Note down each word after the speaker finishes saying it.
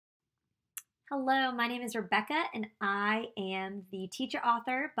Hello, my name is Rebecca, and I am the teacher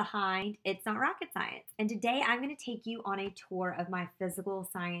author behind It's Not Rocket Science. And today I'm going to take you on a tour of my physical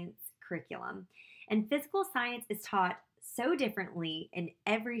science curriculum. And physical science is taught so differently in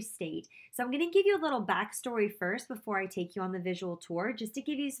every state. So I'm going to give you a little backstory first before I take you on the visual tour, just to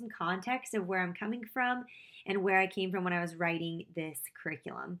give you some context of where I'm coming from and where I came from when I was writing this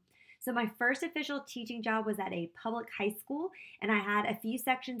curriculum. So my first official teaching job was at a public high school, and I had a few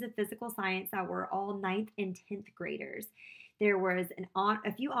sections of physical science that were all ninth and 10th graders. There was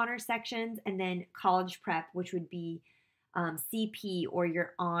a few honor sections, and then college prep, which would be CP, or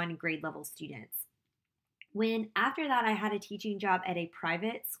your on grade level students. After that, I had a teaching job at a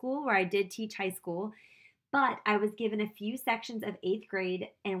private school where I did teach high school, but I was given a few sections of 8th grade,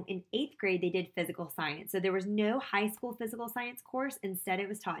 and in 8th grade, they did physical science. So there was no high school physical science course. Instead, it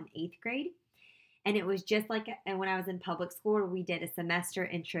was taught in 8th grade. And it was just like when I was in public school, where we did a semester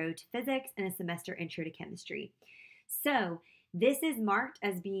intro to physics and a semester intro to chemistry. So this is marked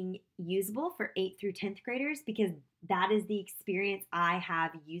as being usable for 8th through 10th graders because that is the experience I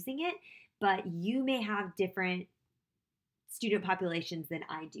have using it. But you may have different student populations than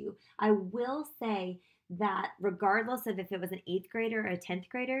I do. I will say that regardless of if it was an 8th grader or a 10th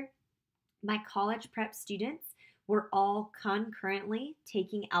grader, my college prep students were all concurrently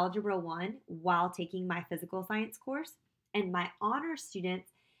taking Algebra 1 while taking my physical science course, and my honor students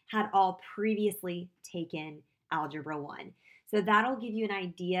had all previously taken Algebra 1. So that'll give you an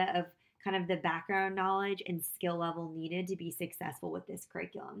idea of kind of the background knowledge and skill level needed to be successful with this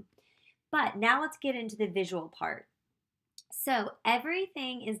curriculum. But now let's get into the visual part. So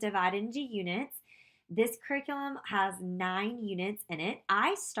everything is divided into units. This curriculum has 9 units in it.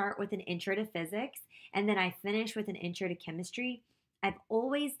 I start with an intro to physics, and then I finish with an intro to chemistry. I've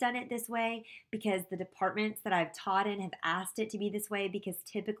always done it this way because the departments that I've taught in have asked it to be this way, because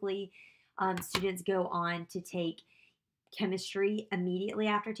typically students go on to take chemistry immediately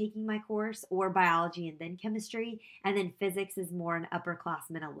after taking my course, or biology and then chemistry, and then physics is more an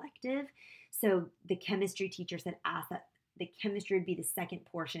upperclassman elective. So the chemistry teachers had asked that the chemistry would be the second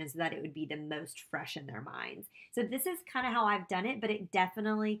portion so that it would be the most fresh in their minds. So this is kind of how I've done it, but it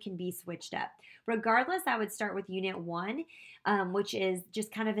definitely can be switched up. Regardless, I would start with Unit 1, which is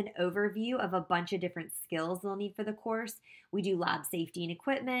just kind of an overview of a bunch of different skills they'll need for the course. We do lab safety and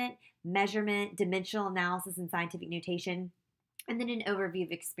equipment, measurement, dimensional analysis, and scientific notation, and then an overview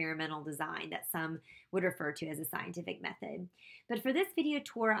of experimental design that some would refer to as a scientific method. But for this video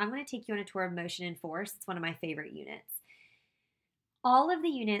tour, I'm going to take you on a tour of motion and force. It's one of my favorite units. All of the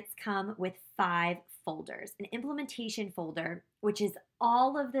units come with 5 folders. An implementation folder, which is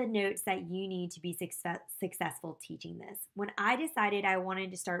all of the notes that you need to be successful teaching this. When I decided I wanted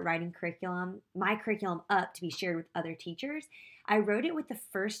to start writing my curriculum up to be shared with other teachers, I wrote it with the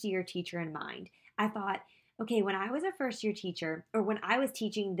first year teacher in mind. I thought, okay, when I was a first year teacher, or when I was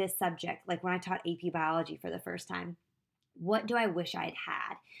teaching this subject, like when I taught AP biology for the first time, what do I wish I had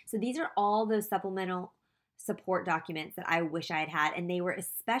had? So these are all those supplemental support documents that I wish I had had, and they were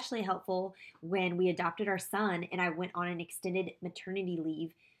especially helpful when we adopted our son and I went on an extended maternity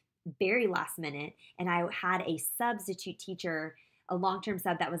leave very last minute, and I had a substitute teacher, a long-term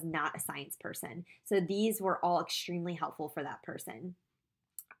sub that was not a science person. So these were all extremely helpful for that person.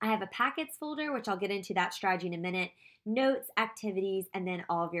 I have a packets folder, which I'll get into that strategy in a minute, notes, activities, and then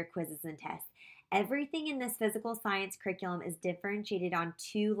all of your quizzes and tests. Everything in this physical science curriculum is differentiated on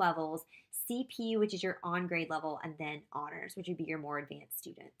 2 levels: CP, which is your on-grade level, and then honors, which would be your more advanced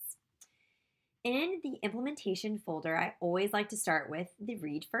students. In the implementation folder, I always like to start with the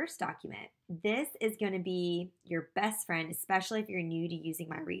Read First document. This is going to be your best friend, especially if you're new to using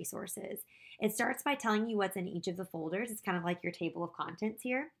my resources. It starts by telling you what's in each of the folders. It's kind of like your table of contents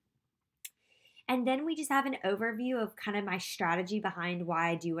here. And then we just have an overview of kind of my strategy behind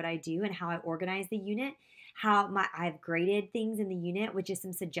why I do what I do and how I organize the unit, I've graded things in the unit, which is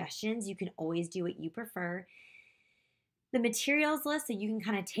some suggestions. You can always do what you prefer. The materials list, so you can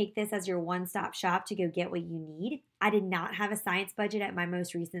kind of take this as your one-stop shop to go get what you need. I did not have a science budget at my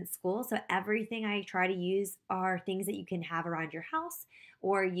most recent school, so everything I try to use are things that you can have around your house,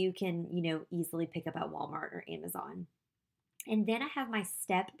 or you can, easily pick up at Walmart or Amazon. And then I have my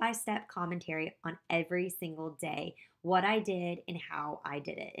step-by-step commentary on every single day, what I did and how I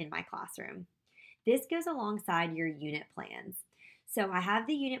did it in my classroom. This goes alongside your unit plans. So I have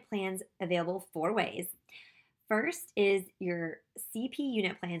the unit plans available 4 ways. First is your CP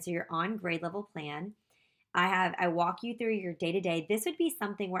unit plan, so your on grade level plan. I walk you through your day-to-day. This would be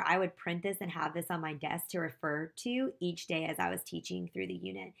something where I would print this and have this on my desk to refer to each day as I was teaching through the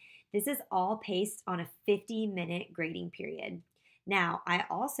unit. This is all paced on a 50-minute grading period. Now, I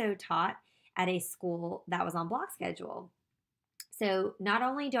also taught at a school that was on block schedule. So not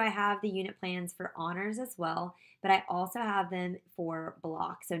only do I have the unit plans for honors as well, but I also have them for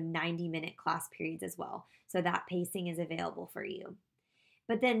block, so 90-minute class periods as well. So that pacing is available for you.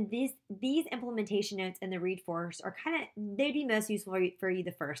 But then these implementation notes in the Read Force are they'd be most useful for you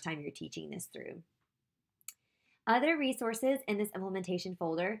the first time you're teaching this through. Other resources in this implementation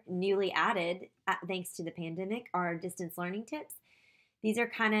folder, newly added thanks to the pandemic, are distance learning tips. These are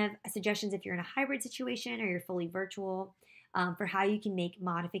kind of suggestions if you're in a hybrid situation or you're fully virtual, for how you can make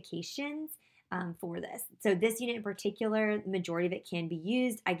modifications for this. So this unit in particular, the majority of it can be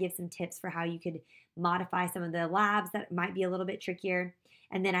used. I give some tips for how you could modify some of the labs that might be a little bit trickier.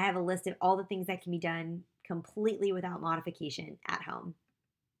 And then I have a list of all the things that can be done completely without modification at home.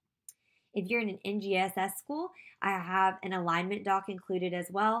 If you're in an NGSS school, I have an alignment doc included as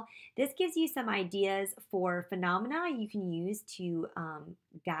well. This gives you some ideas for phenomena you can use to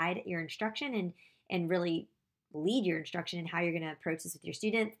guide your instruction and really lead your instruction and how you're going to approach this with your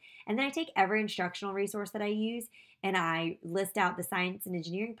students. And then I take every instructional resource that I use and I list out the science and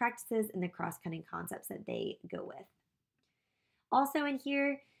engineering practices and the cross-cutting concepts that they go with. Also in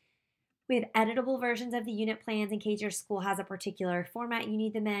here, we have editable versions of the unit plans in case your school has a particular format you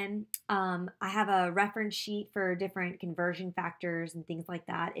need them in. I have a reference sheet for different conversion factors and things like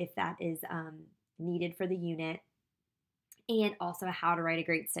that if that is needed for the unit. And also a how to write a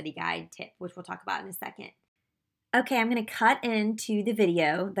great study guide tip, which we'll talk about in a second. Okay, I'm going to cut into the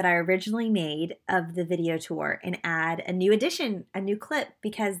video that I originally made of the video tour and add a new addition, a new clip,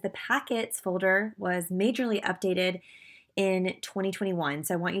 because the packets folder was majorly updated in 2021.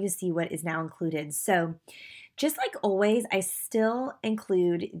 So I want you to see what is now included. So just like always, I still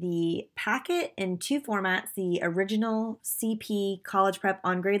include the packet in two formats, the original CP college prep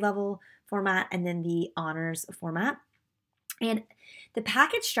on grade level format and then the honors format. And the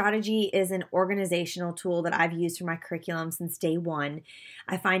packet strategy is an organizational tool that I've used for my curriculum since day one.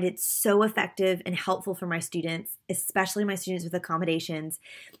 I find it so effective and helpful for my students, especially my students with accommodations.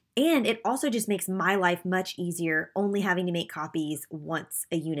 And it also just makes my life much easier only having to make copies once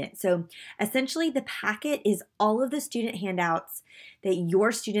a unit. So essentially the packet is all of the student handouts that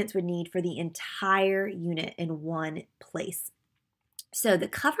your students would need for the entire unit in one place. So the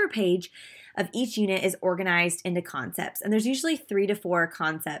cover page of each unit is organized into concepts, and there's usually 3 to 4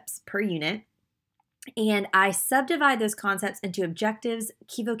 concepts per unit. And I subdivide those concepts into objectives,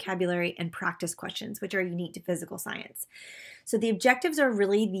 key vocabulary, and practice questions, which are unique to physical science. So the objectives are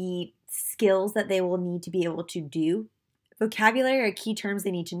really the skills that they will need to be able to do. Vocabulary are key terms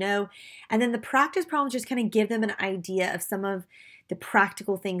they need to know. And then the practice problems just kind of give them an idea of some of the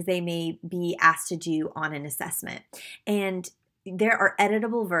practical things they may be asked to do on an assessment. And there are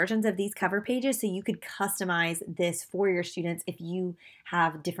editable versions of these cover pages, so you could customize this for your students if you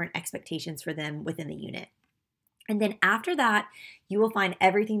have different expectations for them within the unit. And then after that, you will find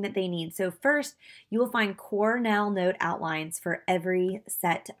everything that they need. So first, you will find Cornell note outlines for every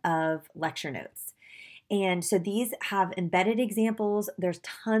set of lecture notes. And so these have embedded examples. There's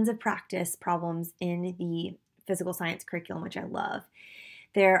tons of practice problems in the physical science curriculum, which I love.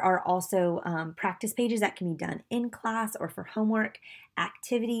 There are also practice pages that can be done in class or for homework,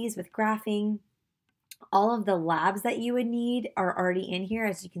 activities with graphing. All of the labs that you would need are already in here,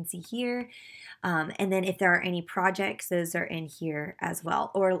 as you can see here. And then if there are any projects, those are in here as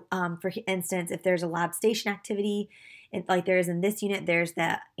well. Or for instance, if there's a lab station activity, like there is in this unit, there's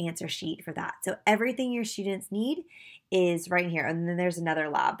the answer sheet for that. So everything your students need is right in here. And then there's another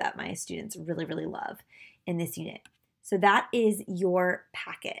lab that my students really, really love in this unit. So that is your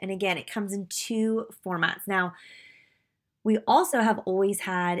packet. And again, it comes in 2 formats. Now, we also have always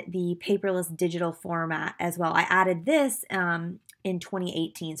had the paperless digital format as well. I added this in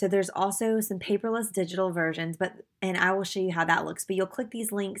 2018. So there's also some paperless digital versions, and I will show you how that looks. But you'll click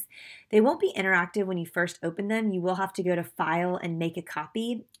these links. They won't be interactive when you first open them. You will have to go to File and make a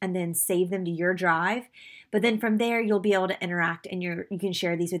copy and then save them to your drive. But then from there, you'll be able to interact and you can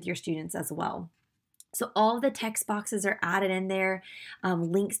share these with your students as well. So all of the text boxes are added in there,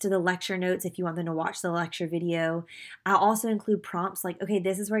 links to the lecture notes if you want them to watch the lecture video. I'll also include prompts like, okay,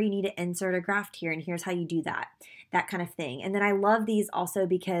 this is where you need to insert a graph here, and here's how you do that kind of thing. And then I love these also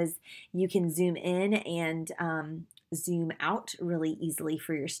because you can zoom in and zoom out really easily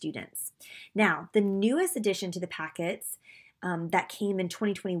for your students. Now, the newest addition to the packets that came in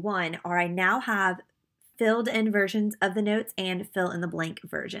 2021 are I now have filled in versions of the notes and fill in the blank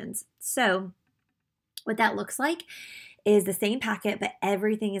versions. So what that looks like is the same packet, but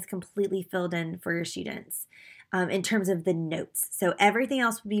everything is completely filled in for your students in terms of the notes. So everything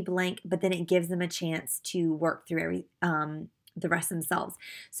else would be blank, but then it gives them a chance to work through the rest themselves.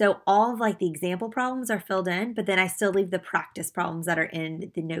 So all of like the example problems are filled in, but then I still leave the practice problems that are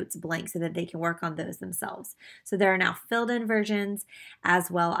in the notes blank so that they can work on those themselves. So there are now filled in versions as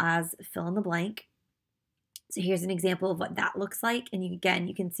well as fill in the blank. So here's an example of what that looks like. And again,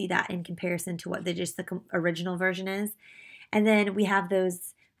 you can see that in comparison to what the original version is. And then we have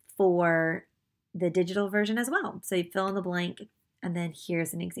those for the digital version as well. So you fill in the blank, and then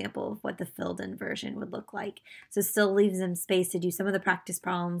here's an example of what the filled in version would look like. So still leaves them space to do some of the practice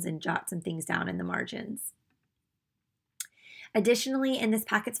problems and jot some things down in the margins. Additionally, in this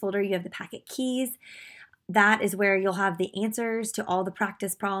packets folder, you have the packet keys. That is where you'll have the answers to all the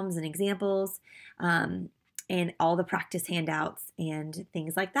practice problems and examples, and all the practice handouts and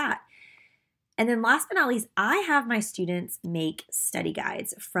things like that. And then last but not least, I have my students make study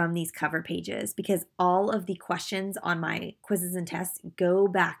guides from these cover pages because all of the questions on my quizzes and tests go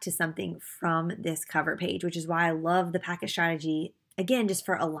back to something from this cover page, which is why I love the packet strategy, again, just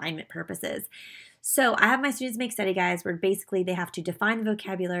for alignment purposes. So I have my students make study guides where basically they have to define the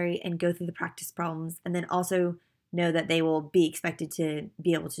vocabulary and go through the practice problems, and then also know that they will be expected to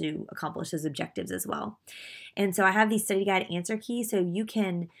be able to accomplish those objectives as well. And so I have these study guide answer keys, so you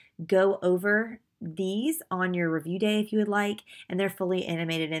can go over these on your review day if you would like, and they're fully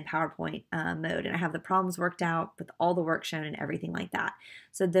animated in PowerPoint mode. And I have the problems worked out with all the work shown and everything like that.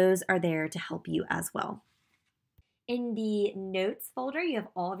 So those are there to help you as well. In the notes folder, you have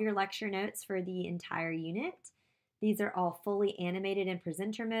all of your lecture notes for the entire unit. These are all fully animated in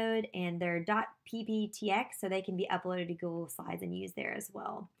presenter mode, and they're .pptx, so they can be uploaded to Google Slides and used there as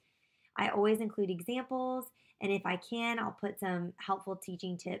well. I always include examples, and if I can, I'll put some helpful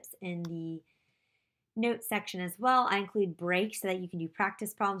teaching tips in the notes section as well. I include breaks so that you can do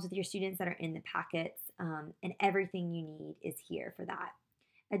practice problems with your students that are in the packets, and everything you need is here for that.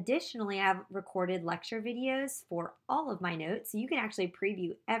 Additionally, I've recorded lecture videos for all of my notes, so you can actually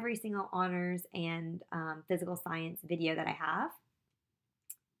preview every single honors and physical science video that I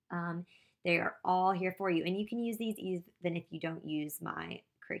have. They are all here for you, and you can use these even if you don't use my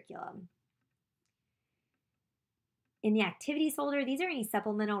curriculum. In the activities folder, these are any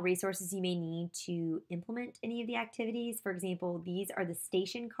supplemental resources you may need to implement any of the activities. For example, these are the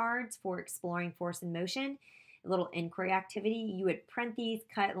station cards for exploring force and motion. A little inquiry activity. You would print these,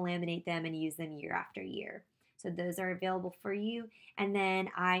 cut and laminate them, and use them year after year. So those are available for you. And then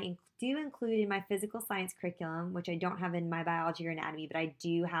I do include in my physical science curriculum, which I don't have in my biology or anatomy, but I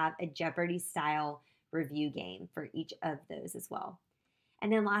do have a Jeopardy style review game for each of those as well.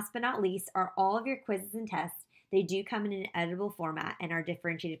 And then last but not least are all of your quizzes and tests. They do come in an editable format and are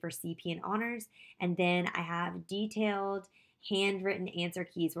differentiated for CP and honors. And then I have detailed handwritten answer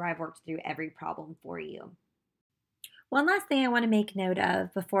keys where I've worked through every problem for you. One last thing I want to make note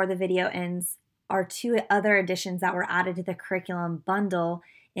of before the video ends are two other additions that were added to the curriculum bundle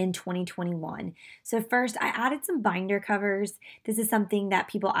in 2021. So first, I added some binder covers. This is something that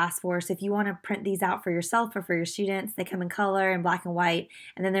people ask for. So if you want to print these out for yourself or for your students, they come in color and black and white.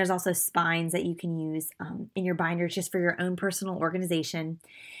 And then there's also spines that you can use in your binders just for your own personal organization.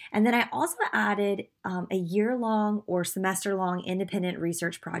 And then I also added a year-long or semester-long independent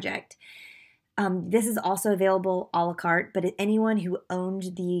research project. This is also available a la carte, but anyone who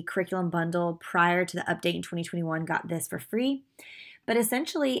owned the curriculum bundle prior to the update in 2021 got this for free. But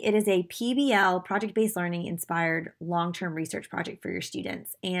essentially, it is a PBL, project-based learning inspired long-term research project for your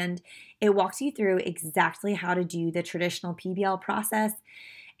students. And it walks you through exactly how to do the traditional PBL process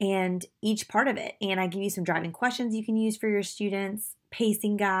and each part of it. And I give you some driving questions you can use for your students,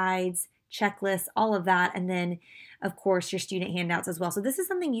 pacing guides, checklists, all of that. And then, of course, your student handouts as well. So this is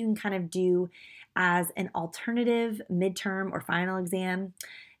something you can kind of do as an alternative midterm or final exam.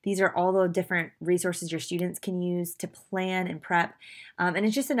 These are all the different resources your students can use to plan and prep. And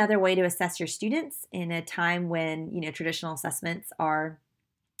it's just another way to assess your students in a time when, traditional assessments are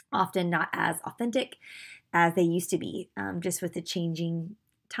often not as authentic as they used to be, just with the changing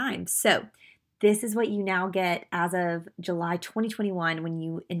times. So this is what you now get as of July 2021 when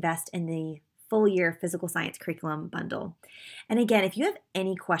you invest in the full year physical science curriculum bundle. And again, if you have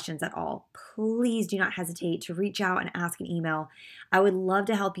any questions at all, please do not hesitate to reach out and ask an email. I would love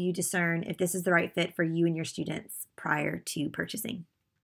to help you discern if this is the right fit for you and your students prior to purchasing.